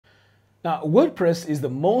Now, WordPress is the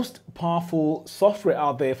most powerful software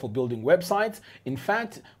out there for building websites. In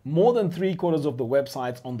fact, more than 3/4 of the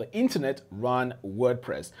websites on the internet run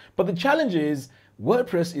WordPress. But the challenge is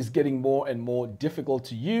WordPress is getting more and more difficult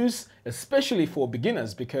to use, especially for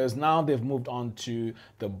beginners, because now they've moved on to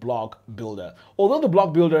the block builder. Although the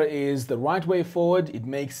block builder is the right way forward, it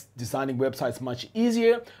makes designing websites much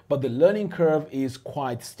easier, but the learning curve is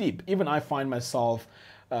quite steep. Even I find myself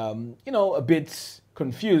a bit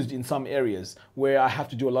confused in some areas where I have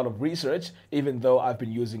to do a lot of research, even though I've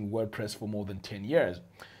been using WordPress for more than 10 years.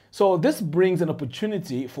 So this brings an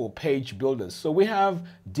opportunity for page builders. So we have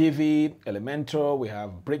Divi, Elementor, we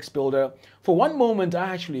have Bricks Builder. For one moment, I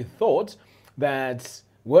actually thought that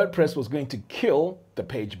WordPress was going to kill the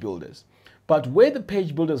page builders. But where the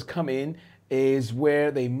page builders come in is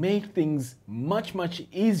where they make things much, much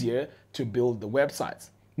easier to build the websites.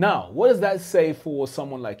 Now, what does that say for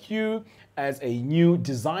someone like you as a new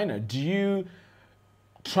designer? Do you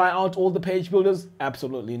try out all the page builders?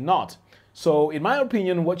 Absolutely not. So in my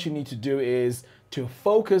opinion, what you need to do is to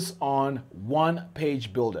focus on one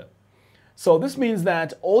page builder. So this means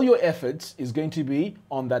that all your effort is going to be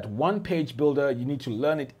on that one page builder. You need to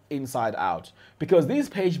learn it inside out, because these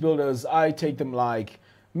page builders, I take them like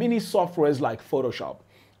mini softwares like Photoshop.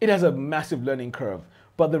 It has a massive learning curve.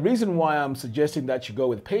 But the reason why I'm suggesting that you go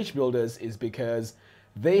with page builders is because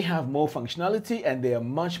they have more functionality and they are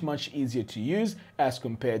much, much easier to use as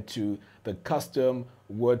compared to the custom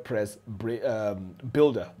WordPress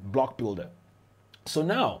builder, block builder. So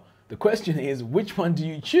now the question is, which one do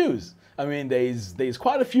you choose? I mean, there's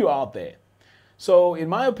quite a few out there. So in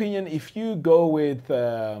my opinion, if you go with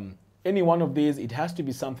any one of these, it has to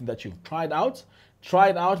be something that you've tried out. Try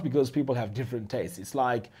it out, because people have different tastes. It's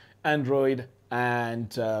like Android and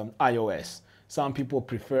iOS. Some people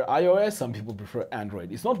prefer iOS, some people prefer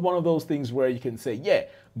Android. It's not one of those things where you can say, yeah,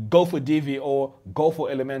 go for Divi or go for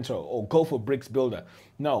Elementor or go for Bricks Builder.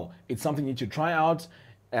 No, it's something you need to try out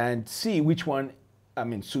and see which one,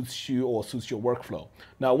 suits you or suits your workflow.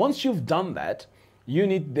 Now, once you've done that, you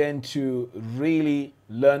need then to really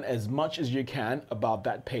learn as much as you can about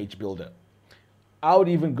that page builder. I would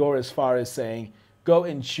even go as far as saying, go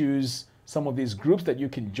and choose some of these groups that you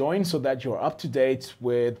can join so that you're up to date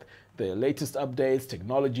with the latest updates,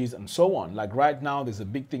 technologies, and so on. Like right now, there's a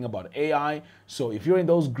big thing about AI. So if you're in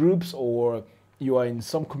those groups or you are in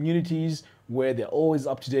some communities where they're always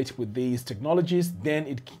up to date with these technologies, then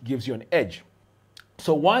it gives you an edge.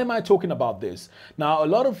 So why am I talking about this? Now, a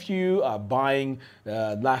lot of you are buying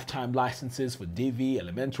lifetime licenses for Divi,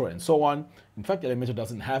 Elementor, and so on. In fact, Elementor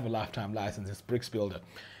doesn't have a lifetime license, it's Bricks Builder.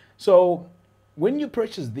 So when you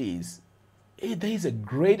purchase these, there is a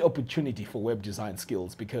great opportunity for web design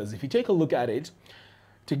skills, because if you take a look at it,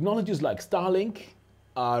 technologies like Starlink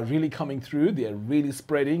are really coming through. They're really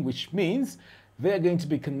spreading, which means they're going to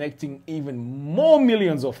be connecting even more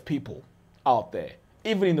millions of people out there,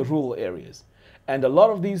 even in the rural areas. And a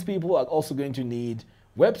lot of these people are also going to need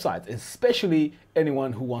websites, especially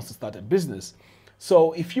anyone who wants to start a business.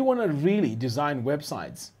 So if you want to really design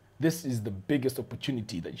websites, this is the biggest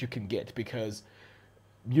opportunity that you can get, because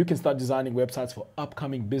you can start designing websites for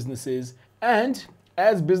upcoming businesses. And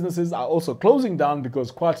as businesses are also closing down,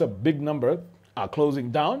 because quite a big number are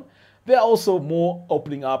closing down, there are also more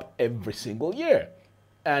opening up every single year,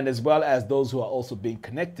 and as well as those who are also being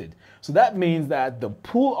connected. So that means that the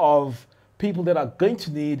pool of people that are going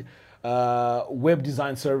to need web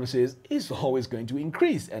design services is always going to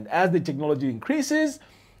increase. And as the technology increases,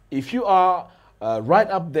 if you are right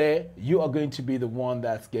up there, you are going to be the one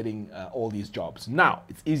that's getting all these jobs. Now,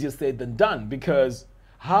 it's easier said than done, because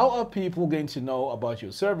how are people going to know about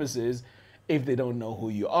your services if they don't know who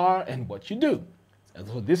you are and what you do? And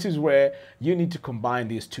so this is where you need to combine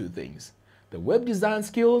these two things: the web design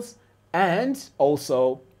skills and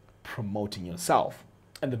also promoting yourself.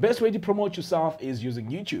 And the best way to promote yourself is using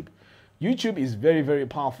YouTube. YouTube is very, very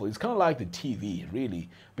powerful. It's kind of like the TV, really,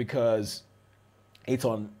 because it's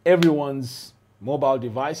on everyone's mobile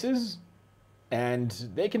devices and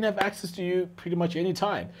they can have access to you pretty much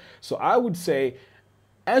anytime. So I would say,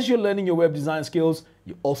 as you're learning your web design skills,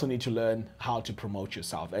 you also need to learn how to promote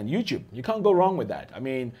yourself. And YouTube, you can't go wrong with that. I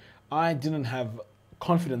mean, I didn't have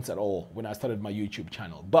confidence at all when I started my YouTube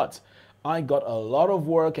channel, but I got a lot of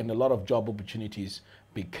work and a lot of job opportunities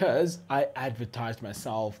because I advertised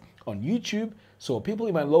myself on YouTube. So people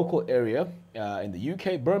in my local area in the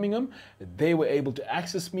UK, Birmingham, they were able to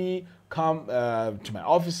access me, come to my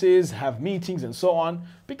offices, have meetings and so on,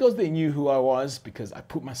 because they knew who I was, because I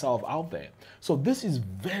put myself out there. So this is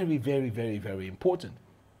very, very, very, very important.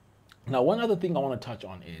 Now, one other thing I want to touch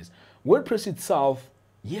on is WordPress itself.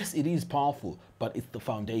 Yes, it is powerful, but it's the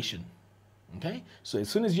foundation. Okay, so as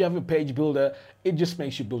soon as you have a page builder, it just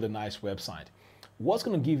makes you build a nice website. What's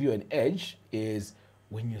going to give you an edge is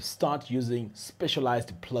when you start using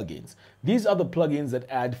specialized plugins. These are the plugins that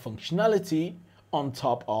add functionality on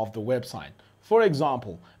top of the website. For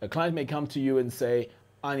example, a client may come to you and say,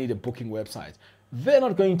 I need a booking website. They're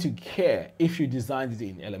not going to care if you designed it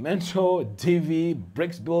in Elementor, Divi,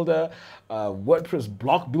 Bricks Builder, WordPress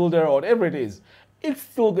Block Builder, or whatever it is. It's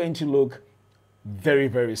still going to look very,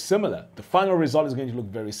 very similar. The final result is going to look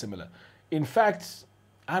very similar. In fact,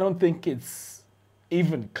 I don't think it's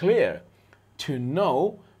even clear to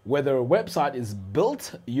know whether a website is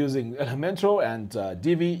built using Elementor and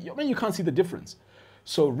Divi. I mean, you can't see the difference.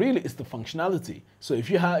 So really, it's the functionality. So if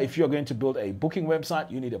you're going to build a booking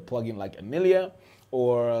website, you need a plugin like Amelia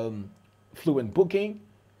or Fluent Booking.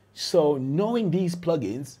 So knowing these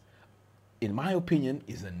plugins, in my opinion,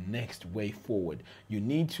 is the next way forward. You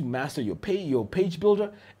need to master your page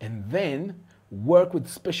builder and then work with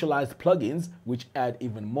specialized plugins which add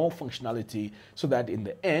even more functionality so that in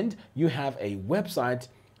the end you have a website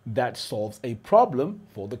that solves a problem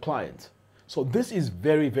for the client. So this is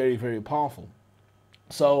very, very, very powerful.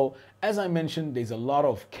 So as I mentioned, there's a lot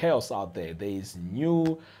of chaos out there. There's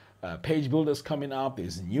new page builders coming up,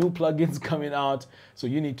 there's new plugins coming out, so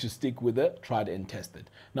you need to stick with it, tried and tested.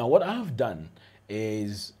 Now what I've done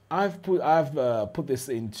is I've put this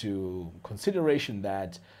into consideration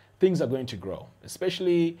that things are going to grow,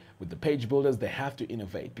 especially with the page builders. They have to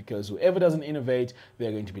innovate, because whoever doesn't innovate,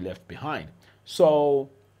 they're going to be left behind.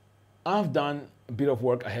 So I've done a bit of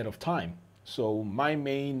work ahead of time. So my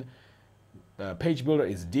main page builder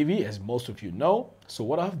is Divi, as most of you know. So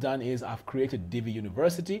what I've done is I've created Divi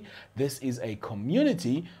University. This is a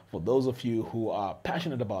community for those of you who are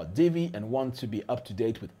passionate about Divi and want to be up to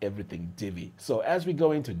date with everything Divi. So as we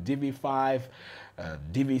go into Divi 5,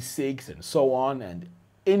 Divi 6, and so on, and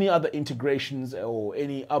any other integrations or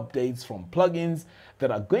any updates from plugins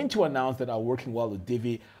that are going to announce that are working well with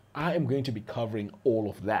Divi, I am going to be covering all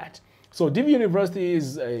of that. So Divi University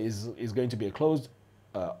is going to be a closed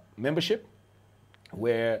membership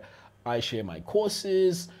where I share my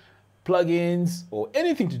courses, plugins, or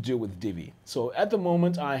anything to do with Divi. So at the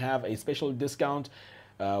moment, I have a special discount,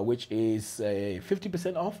 which is a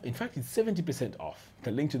 50% off. In fact, it's 70% off.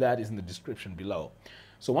 The link to that is in the description below.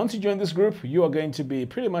 So once you join this group, you are going to be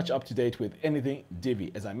pretty much up to date with anything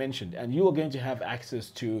Divi, as I mentioned, and you are going to have access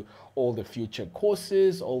to all the future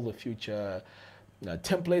courses, all the future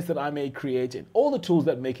templates that I may create, and all the tools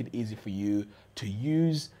that make it easy for you to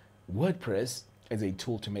use WordPress as a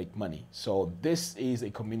tool to make money. So this is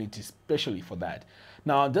a community especially for that.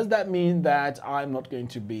 Now, does that mean that I'm not going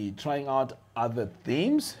to be trying out other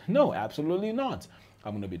themes? No, absolutely not.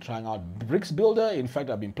 I'm going to be trying out Bricks Builder. In fact,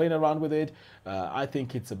 I've been playing around with it. I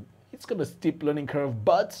think it's got a steep learning curve,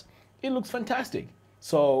 but it looks fantastic.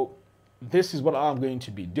 So this is what I'm going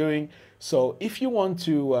to be doing. So if you want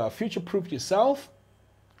to future-proof yourself,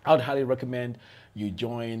 I would highly recommend you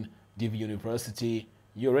join Divi University.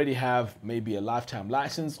 You already have maybe a lifetime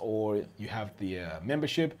license, or you have the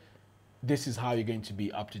membership. This is how you're going to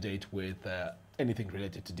be up to date with anything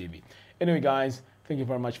related to Divi. Anyway, guys, thank you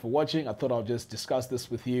very much for watching. I thought I'll just discuss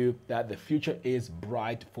this with you, that the future is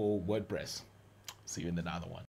bright for WordPress. See you in another one.